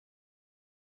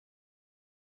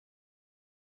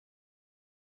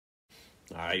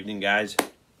Evening, guys.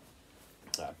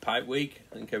 Pipe week.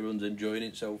 I think everyone's enjoying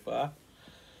it so far.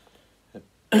 It's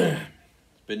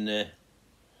been a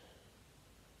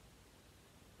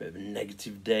bit of a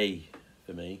negative day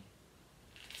for me.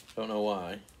 Don't know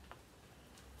why.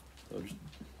 Just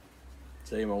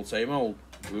same old,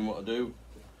 doing what I do.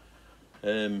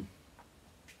 But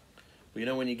you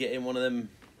know when you get in one of them,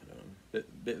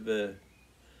 bit of a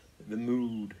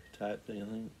mood type thing, I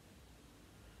think.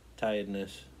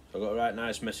 Tiredness. I got a right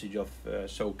nice message off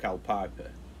SoCal Piper.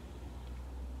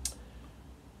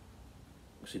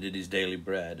 Because he did his daily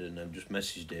bread, and I've just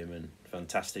messaged him, and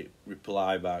fantastic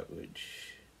reply back,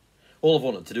 which all I've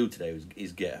wanted to do today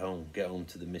is get home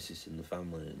to the missus and the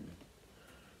family and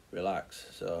relax.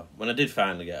 So when I did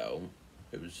finally get home,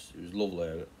 it was lovely.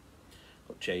 I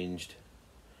got changed,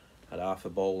 had half a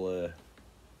bowl of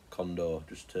Condor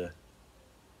just to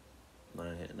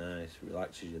nice,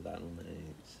 relaxes you that,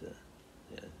 and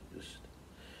it's just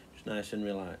nice and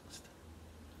relaxed.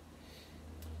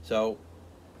 So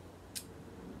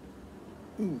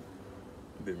I've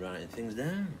been writing things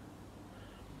down.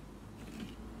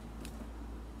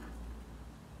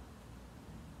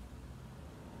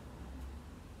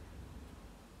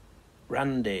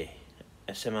 Randy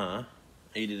SMR,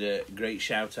 he did a great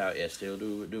shout out yesterday.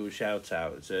 I'll do a shout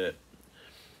out. It's a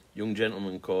young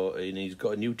gentleman called, and he's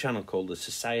got a new channel called the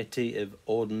Society of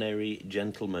Ordinary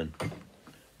Gentlemen.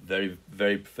 Very,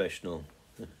 very professional.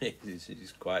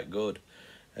 He's quite good.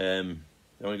 Only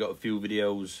got a few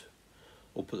videos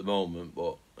up at the moment,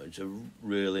 but it's a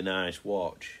really nice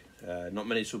watch. Not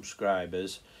many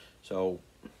subscribers, so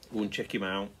go and check him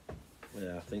out.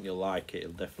 I think you'll like it.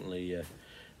 He'll definitely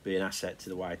be an asset to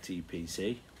the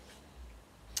YTPC.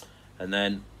 And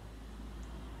then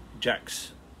Jack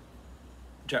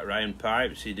Ryan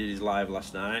Pipes, he did his live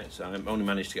last night, so I only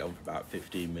managed to get on for about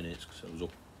 15 minutes because I was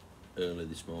up early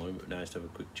this morning, but nice to have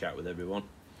a quick chat with everyone.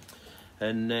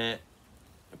 And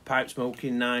Pipe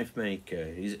Smoking Knife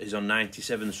Maker, he's on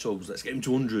 97 subs. Let's get him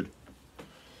to 100,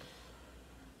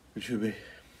 which would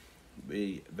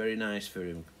be very nice for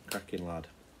him. Cracking lad.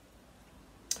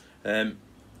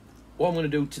 What I'm going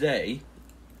to do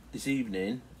this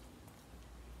evening,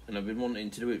 and I've been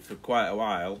wanting to do it for quite a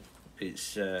while,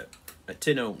 it's a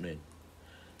tin opening.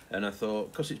 And I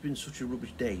thought, because it's been such a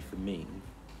rubbish day for me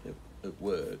at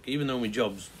work, even though my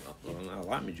job's, I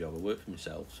like my job, I work for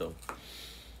myself, so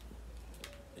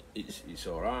it's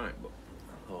alright, but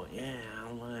I thought, yeah,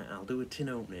 I'll do a tin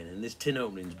opening. And this tin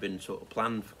opening's been sort of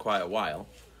planned for quite a while.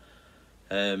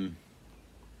 And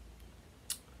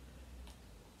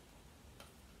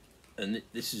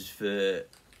this is for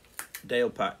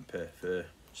Dale Piper, for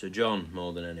Sir John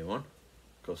more than anyone,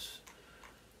 because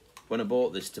when I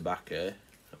bought this tobacco,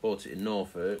 I bought it in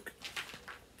Norfolk,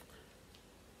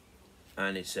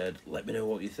 and he said, let me know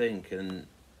what you think, and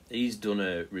he's done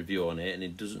a review on it, and he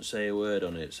doesn't say a word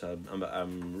on it, so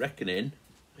I'm reckoning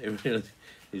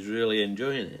he's really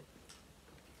enjoying it.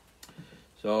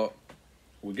 So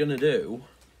we're going to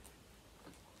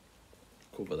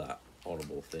cover that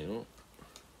horrible thing up.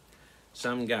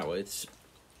 Sam Gowith's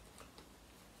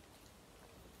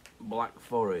Black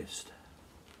Forest.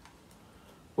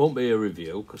 Won't be a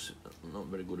review, because I'm not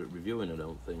very good at reviewing, I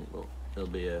don't think, but it'll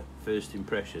be a first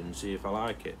impression, see if I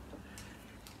like it.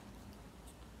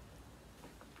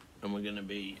 And we're going to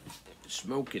be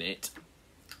smoking it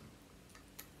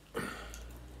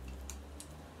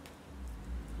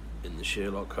in the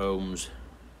Sherlock Holmes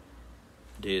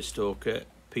Deerstalker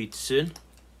Peterson.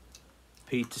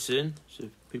 So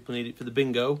if people need it for the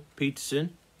bingo,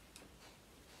 Peterson.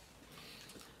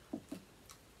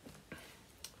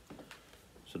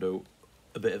 So do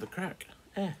a bit of a crack.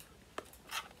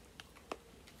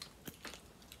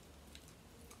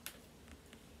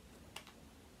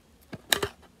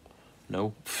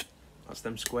 No, that's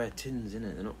them square tins,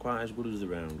 innit? They're not quite as good as the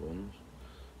round ones.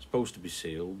 Supposed to be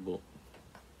sealed, but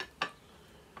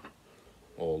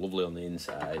lovely on the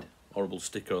inside. Horrible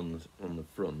sticker on the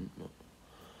front, but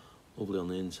lovely on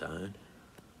the inside.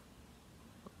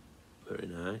 Very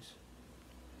nice.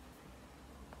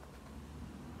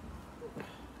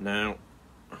 Now,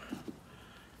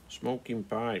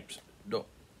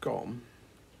 smokingpipes.com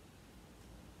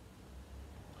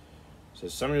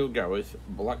says Samuel Gowith,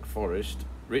 Black Forest,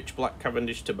 rich black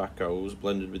Cavendish tobaccos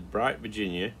blended with bright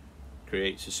Virginia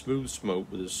creates a smooth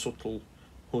smoke with a subtle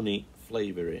honey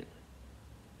flavouring.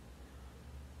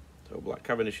 So black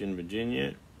Cavendish in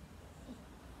Virginia,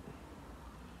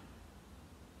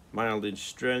 mild in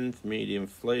strength, medium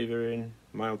flavouring,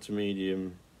 mild to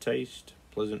medium taste,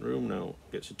 pleasant room note,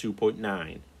 gets a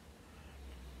 2.9.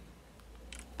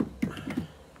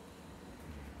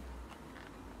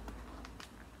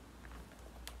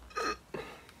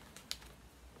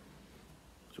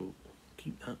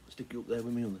 stick it up there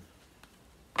with me on there.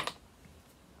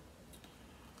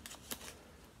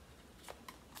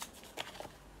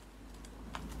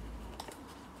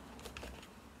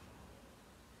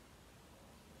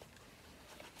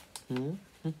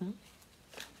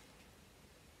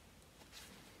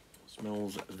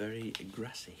 Smells very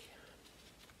grassy.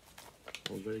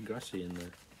 Well, very grassy in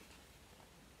there.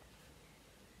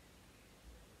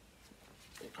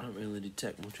 I can't really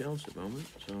detect much else at the moment,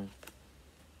 so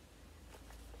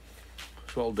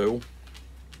that's what I'll do.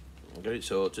 I'll get it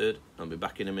sorted. I'll be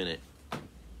back in a minute.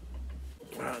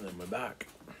 Right then, we're back.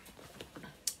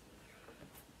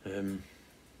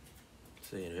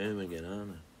 Seeing him again,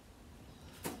 aren't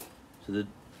I? So the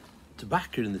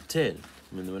tobacco in the tin,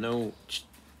 I mean, there were no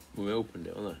when we opened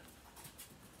it, wasn't there?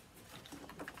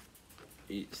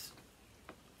 It's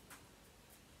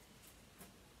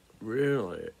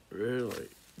really, really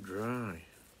dry.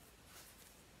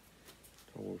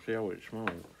 So we'll see how it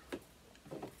smells.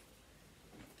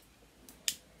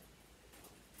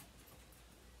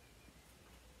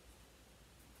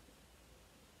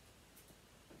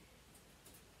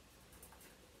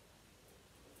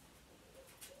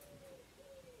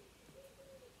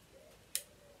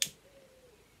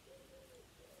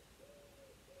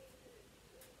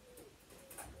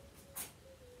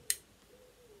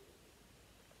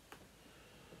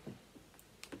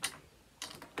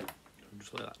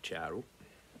 Just let that char up.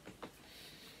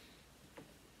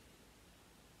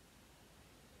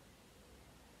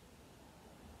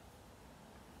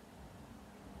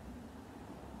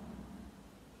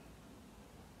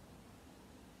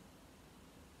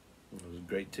 There was a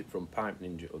great tip from Pipe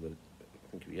Ninja, I think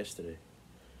it was yesterday,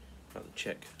 about the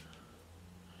check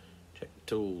the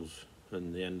tools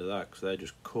and the end of that, because they're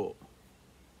just cut.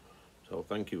 So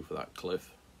thank you for that, Cliff.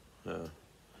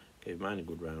 Gave mine a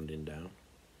good rounding down.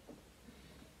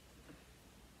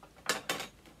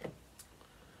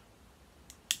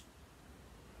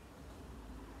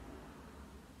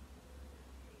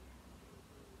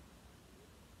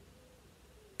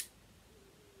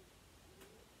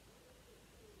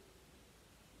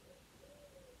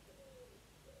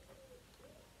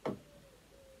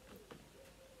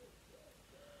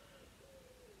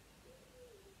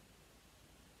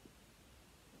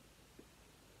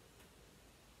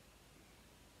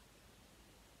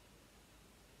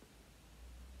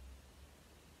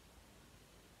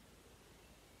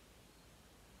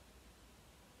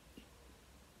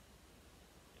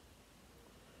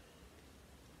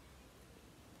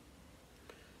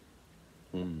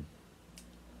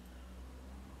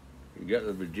 You get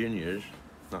the Virginias,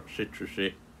 that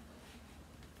citrusy.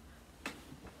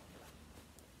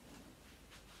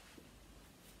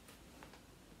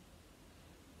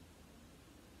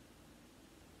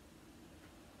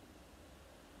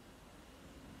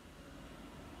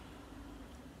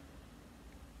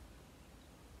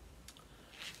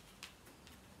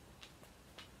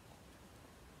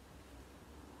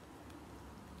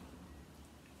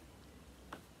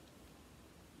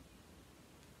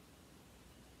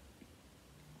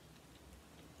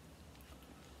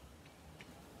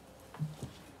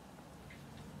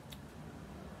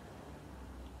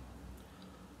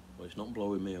 Well, it's not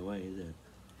blowing me away, is it?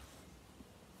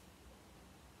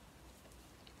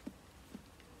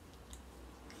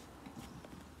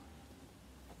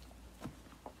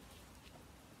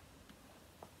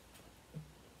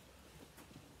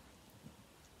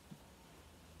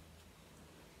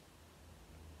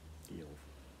 Yo.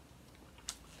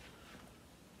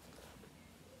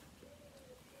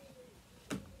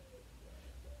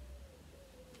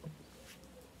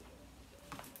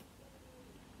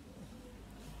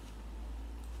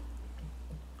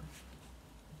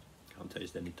 Can't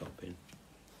taste any topping.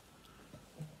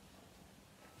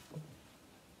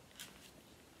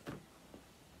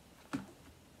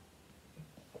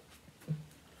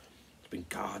 It's been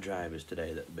car drivers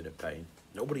today that have been a pain.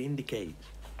 Nobody indicates.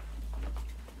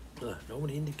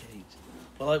 Nobody indicates.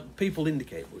 Well, like, people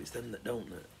indicate, but it's them that don't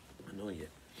that annoy you.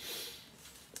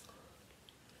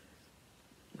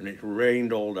 And it's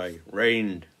rained all day.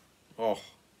 Rained. Oh,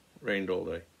 rained all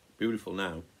day. Beautiful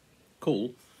now.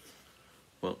 Cool.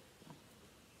 Well.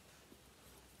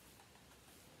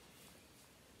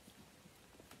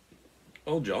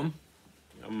 Oh, John.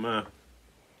 I'm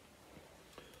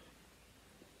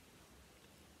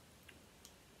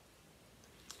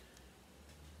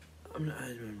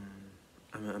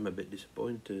a bit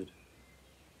disappointed.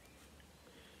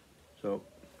 So,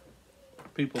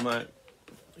 people might,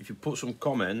 if you put some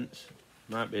comments,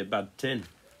 might be a bad tin.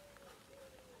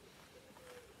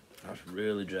 That's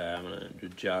really dry. I'm gonna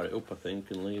just jar it up, I think,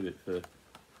 and leave it for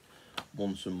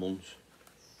months and months.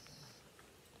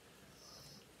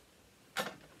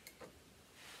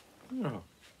 Yeah,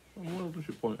 I'm well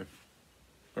disappointed.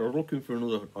 I was looking for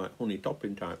another like honey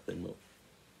topping type thing, but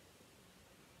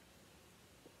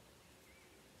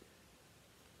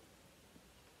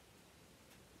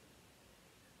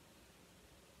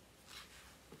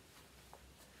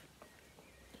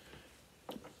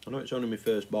I know it's only my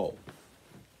first bowl.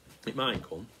 It might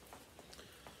come.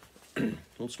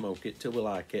 We'll smoke it till we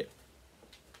like it,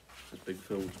 as Big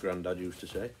Phil's granddad used to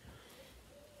say.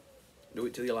 Do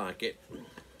it till you like it.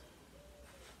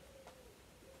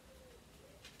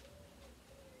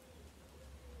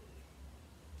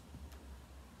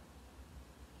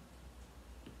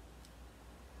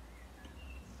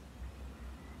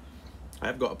 I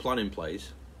have got a plan in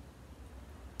place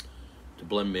to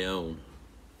blend my own,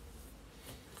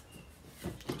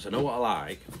 because I know what I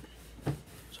like,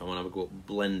 so I want to have a go at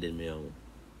blending my own.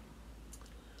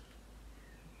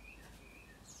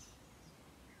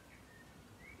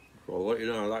 So I'll let you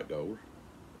know how that goes.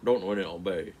 Don't know when it'll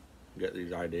be. Get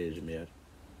these ideas in my head.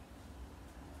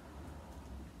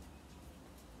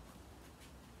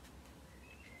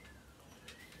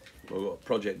 I've got a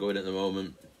project going at the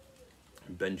moment.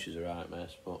 Bench is a right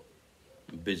mess, but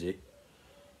I'm busy.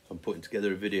 I'm putting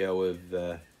together a video of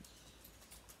a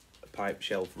pipe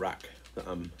shelf rack that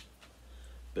I'm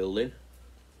building.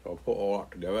 So I'll put all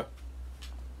that together.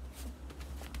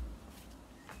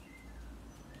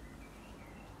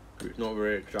 It's not a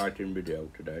very exciting video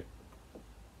today.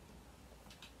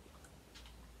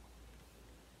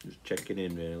 Just checking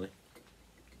in really.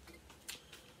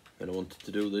 And I wanted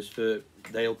to do this for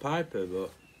Dale Piper,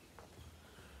 but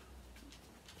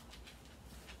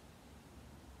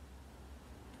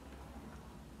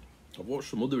I've watched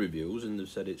some other reviews and they've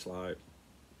said it's like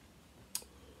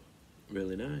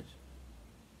really nice.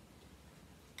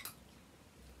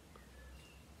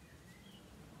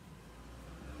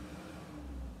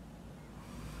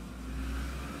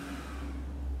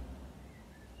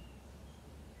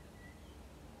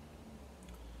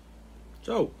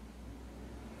 So,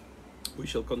 we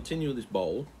shall continue this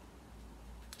bowl,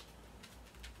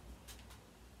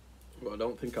 but I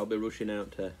don't think I'll be rushing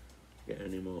out to get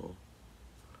any more.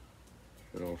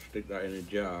 And I'll stick that in a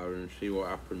jar and see what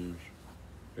happens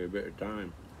for a bit of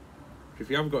time. So if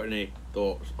you have got any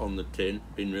thoughts on the tin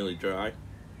being really dry,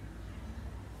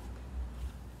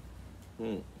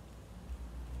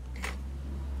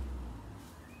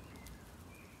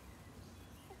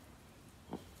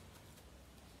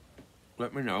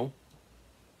 let me know.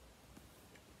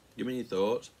 Give me your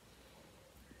thoughts.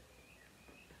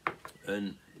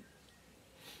 And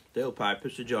Dale Piper,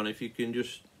 Sir John, if you can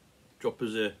just drop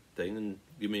us a thing and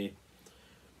give me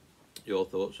your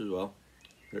thoughts as well.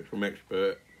 Get some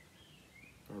expert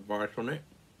advice on it.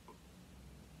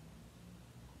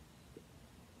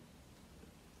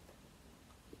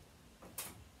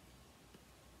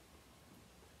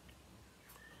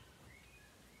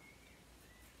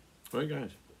 Right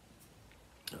guys,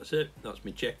 that's it. That's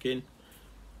me check-in.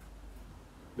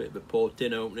 Bit of a pour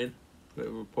tin opening, bit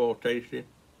of a pour tasting.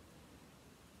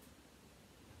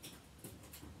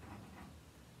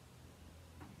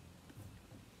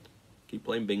 Keep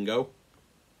playing bingo,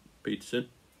 Peterson.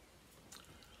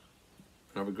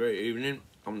 Have a great evening.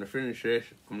 I'm going to finish this,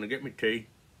 I'm going to get my tea,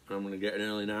 and I'm going to get an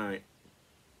early night.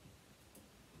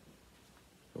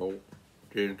 So,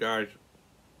 cheers guys.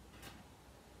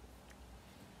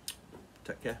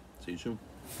 Take care. See you soon.